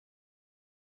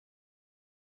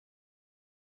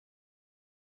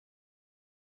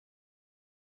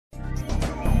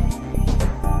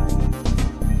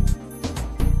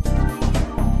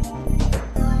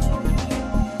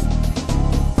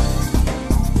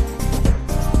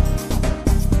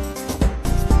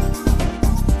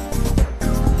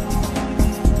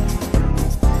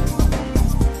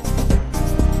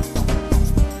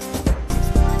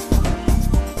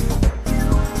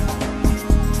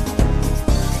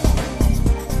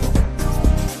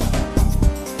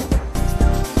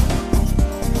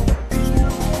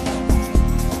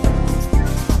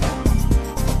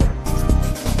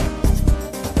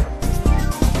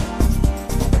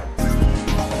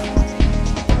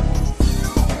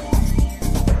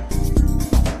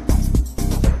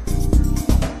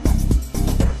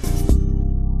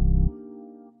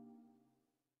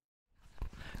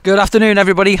Good afternoon,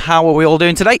 everybody. How are we all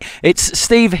doing today? It's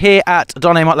Steve here at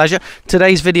AWNING Leisure.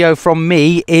 Today's video from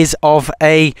me is of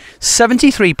a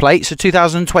 73 plate, so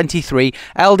 2023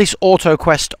 Elddis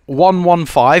Autoquest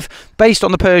 115, based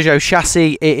on the Peugeot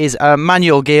chassis. It is a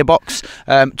manual gearbox,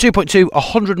 2.2,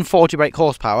 140 brake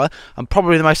horsepower, and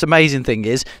probably the most amazing thing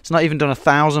is it's not even done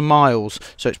 1,000 miles,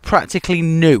 so it's practically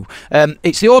new.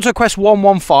 It's the Autoquest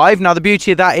 115. Now the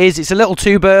beauty of that is it's a little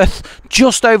two-berth,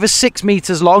 just over 6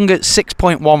 meters long at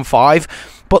 6.15,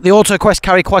 but the Autoquest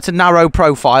carry quite a narrow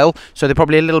profile, so they're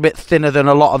probably a little bit thinner than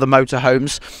a lot of the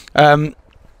motorhomes, and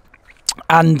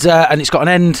it's got an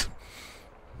end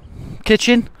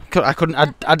kitchen. I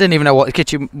didn't even know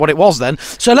what it was then.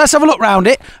 So let's have a look round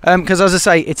it, because as I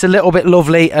say, it's a little bit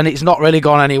lovely and it's not really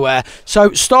gone anywhere.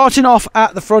 So starting off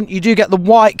at the front, you do get the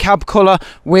white cab colour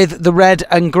with the red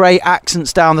and grey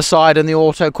accents down the side and the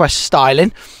Autoquest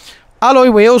styling.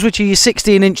 Alloy wheels, which are your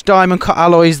 16-inch diamond cut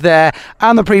alloys there,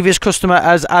 and the previous customer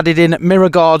has added in mirror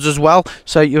guards as well,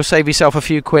 so you'll save yourself a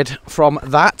few quid from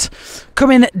that.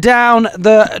 Coming down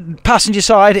the passenger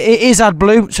side, it is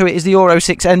AdBlue, so it is the Euro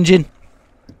 6 engine.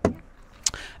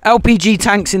 LPG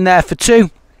tanks in there for 2.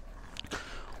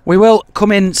 We will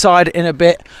come inside in a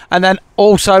bit, and then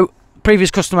also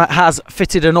previous customer has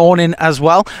fitted an awning as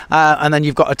well, and then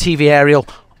you've got a TV aerial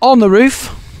on the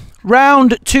roof.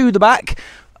 Round to the back,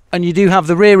 and you do have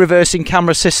the rear reversing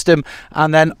camera system,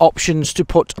 and then options to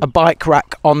put a bike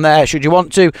rack on there should you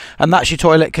want to, and that's your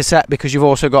toilet cassette because you've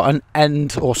also got an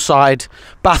end or side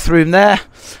bathroom there.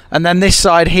 And then this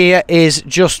side here is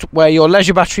just where your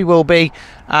leisure battery will be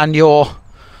and your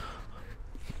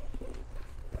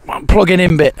plugging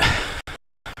in bit.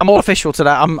 I'm all official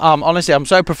today. I'm honestly, I'm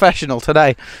so professional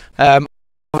today.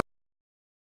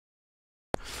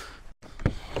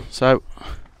 So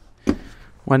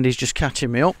Wendy's just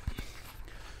catching me up.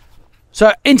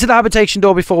 So into the habitation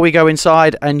door before we go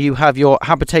inside, and you have your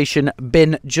habitation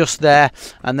bin just there,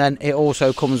 and then it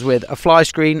also comes with a fly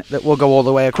screen that will go all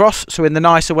the way across, so in the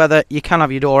nicer weather you can have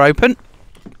your door open.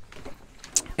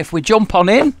 If we jump on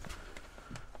in,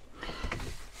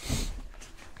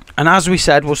 and as we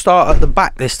said, we'll start at the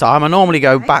back this time. I normally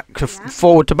go back to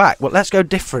forward to back, but let's go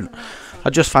different.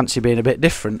 I just fancy being a bit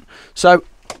different. So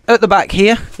at the back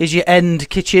here is your end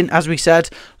kitchen, as we said.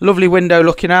 Lovely window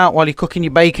looking out while you're cooking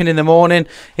your bacon in the morning.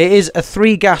 It is a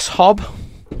 3-gas hob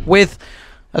with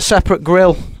a separate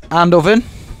grill and oven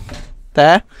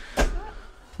there.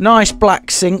 Nice black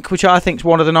sink, which I think is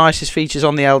one of the nicest features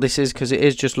on the Elddises, because it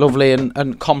is just lovely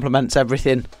and complements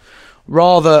everything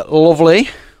rather lovely.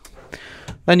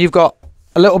 Then you've got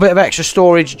a little bit of extra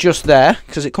storage just there,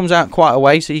 because it comes out quite a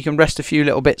way, so you can rest a few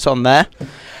little bits on there.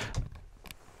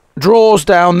 Drawers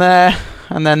down there,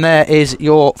 and then there is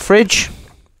your fridge,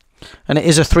 and it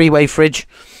is a 3-way fridge,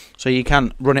 so you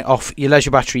can run it off your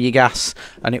leisure battery, your gas,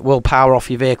 and it will power off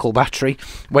your vehicle battery.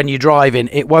 When you're driving,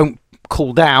 it won't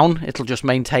cool down, it'll just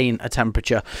maintain a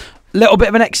temperature. Little bit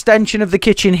of an extension of the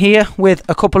kitchen here with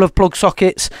a couple of plug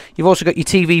sockets. You've also got your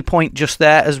TV point just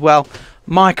there as well,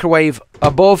 microwave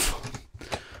above,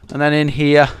 and then in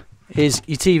here is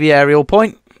your TV aerial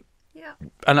point,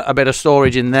 and a bit of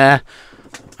storage in there,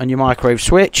 and your microwave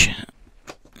switch.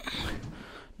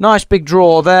 Nice big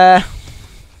drawer there,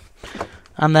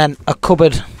 and then a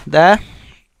cupboard there,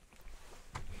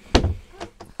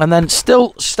 and then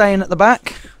still staying at the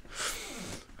back,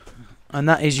 and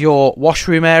that is your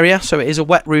washroom area. So it is a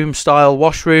wet room style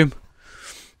washroom,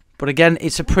 but again,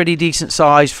 it's a pretty decent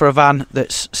size for a van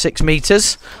that's 6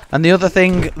 meters. And the other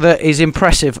thing that is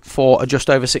impressive for a just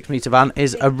over 6 meter van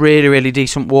is a really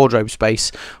decent wardrobe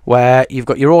space, where you've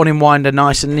got your awning winder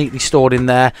nice and neatly stored in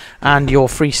there, and your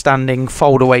freestanding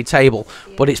fold away table.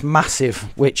 But it's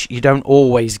massive, which you don't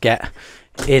always get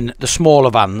in the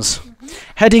smaller vans.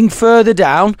 Heading further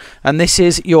down, and this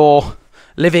is your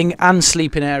living and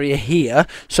sleeping area here.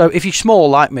 So if you're small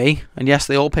like me, and yes,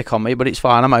 they all pick on me, but it's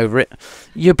fine, I'm over it,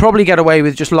 you'd probably get away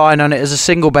with just lying on it as a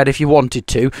single bed if you wanted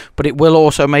to, but it will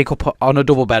also make up on a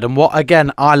double bed. And what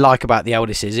again I like about the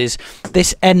Elddises is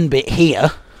this end bit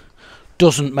here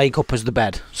doesn't make up as the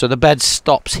bed, so the bed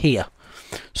stops here.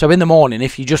 So in the morning,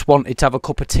 if you just wanted to have a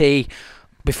cup of tea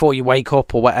before you wake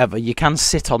up or whatever, you can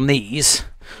sit on these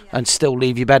and still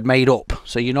leave your bed made up,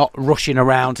 so you're not rushing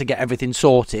around to get everything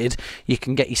sorted. You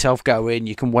can get yourself going,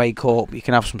 you can wake up, you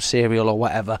can have some cereal or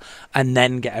whatever, and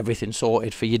then get everything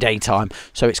sorted for your daytime.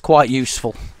 So it's quite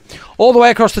useful. All the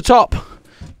way across the top,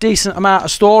 decent amount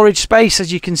of storage space,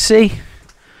 as you can see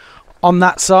on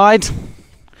that side,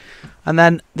 and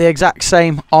then the exact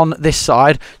same on this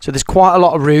side. So there's quite a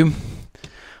lot of room,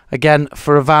 again,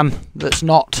 for a van that's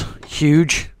not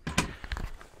huge.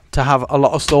 to have a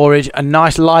lot of storage. A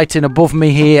nice lighting above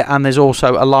me here, and there's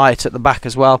also a light at the back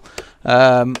as well.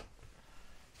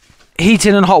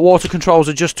 Heating and hot water controls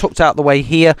are just tucked out the way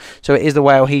here, so it is the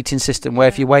Whale heating system where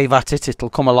if you wave at it, it'll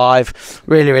come alive.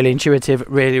 Really intuitive,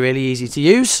 really easy to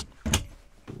use.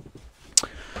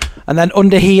 And then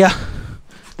under here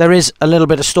there is a little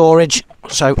bit of storage,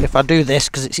 so if I do this,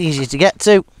 because it's easy to get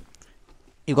to,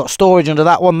 you've got storage under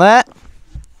that one there.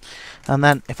 And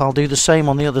then if I'll do the same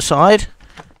on the other side,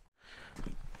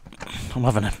 I'm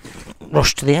having a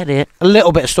rush to the head here, a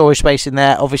little bit of storage space in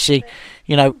there, obviously,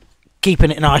 you know,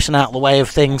 keeping it nice and out of the way of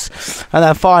things. And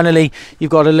then finally you've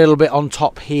got a little bit on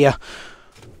top here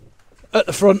at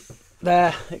the front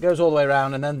there. It goes all the way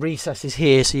around and then recesses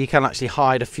here, so you can actually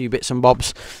hide a few bits and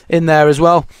bobs in there as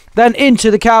well. Then into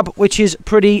the cab, which is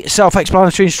pretty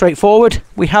self-explanatory and straightforward.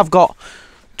 We have got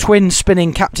twin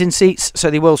spinning captain seats, so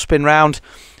they will spin round.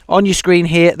 On your screen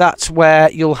here, that's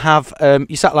where you'll have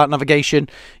your satellite navigation,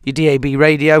 your DAB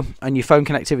radio, and your phone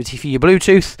connectivity for your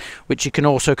Bluetooth, which you can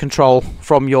also control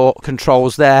from your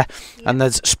controls there. And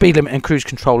there's speed limit and cruise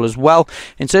control as well.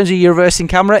 In terms of your reversing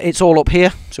camera, it's all up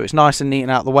here, so it's nice and neat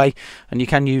and out of the way, and you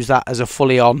can use that as a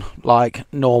fully on, like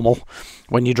normal,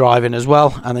 when you're driving as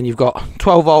well. And then you've got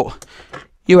 12-volt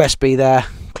USB there,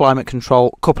 climate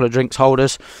control, couple of drinks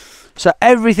holders. So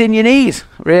everything you need,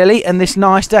 really, and this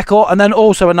nice decor. And then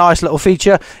also a nice little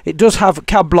feature, it does have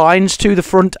cab blinds to the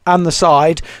front and the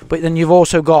side, but then you've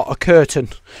also got a curtain.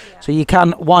 So you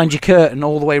can wind your curtain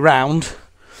all the way round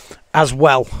as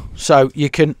well. So you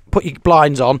can put your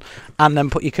blinds on and then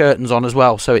put your curtains on as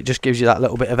well. So it just gives you that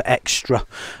little bit of extra.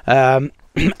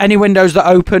 Any windows that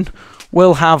open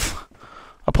will have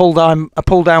a pull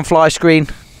down fly screen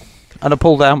and a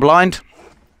pull down blind.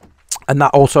 And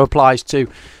that also applies to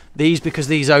these, because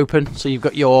these open, so you've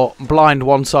got your blind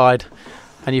one side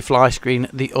and your fly screen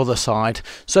the other side.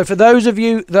 So for those of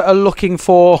you that are looking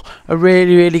for a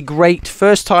really great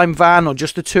first time van, or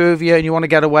just the two of you and you want to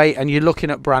get away and you're looking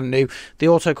at brand new, the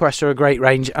Autoquest are a great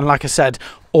range. And like I said,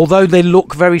 although they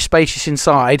look very spacious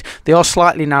inside, they are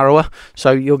slightly narrower,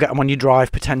 so you'll get them on your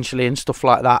drive potentially and stuff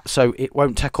like that, so it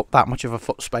won't take up that much of a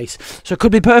foot space. So it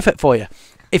could be perfect for you.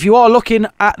 If you are looking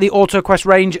at the Autoquest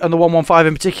range, and the 115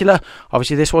 in particular,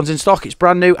 obviously this one's in stock, it's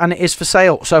brand new and it is for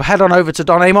sale. So head on over to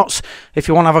Don Amot's if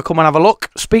you want to come and have a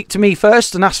look. Speak to me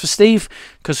first and ask for Steve,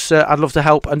 because I'd love to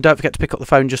help. And don't forget to pick up the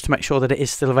phone just to make sure that it is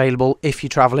still available if you're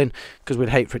travelling, because we'd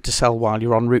hate for it to sell while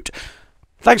you're en route.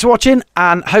 Thanks for watching,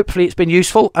 and hopefully it's been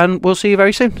useful, and we'll see you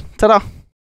very soon. Ta-da!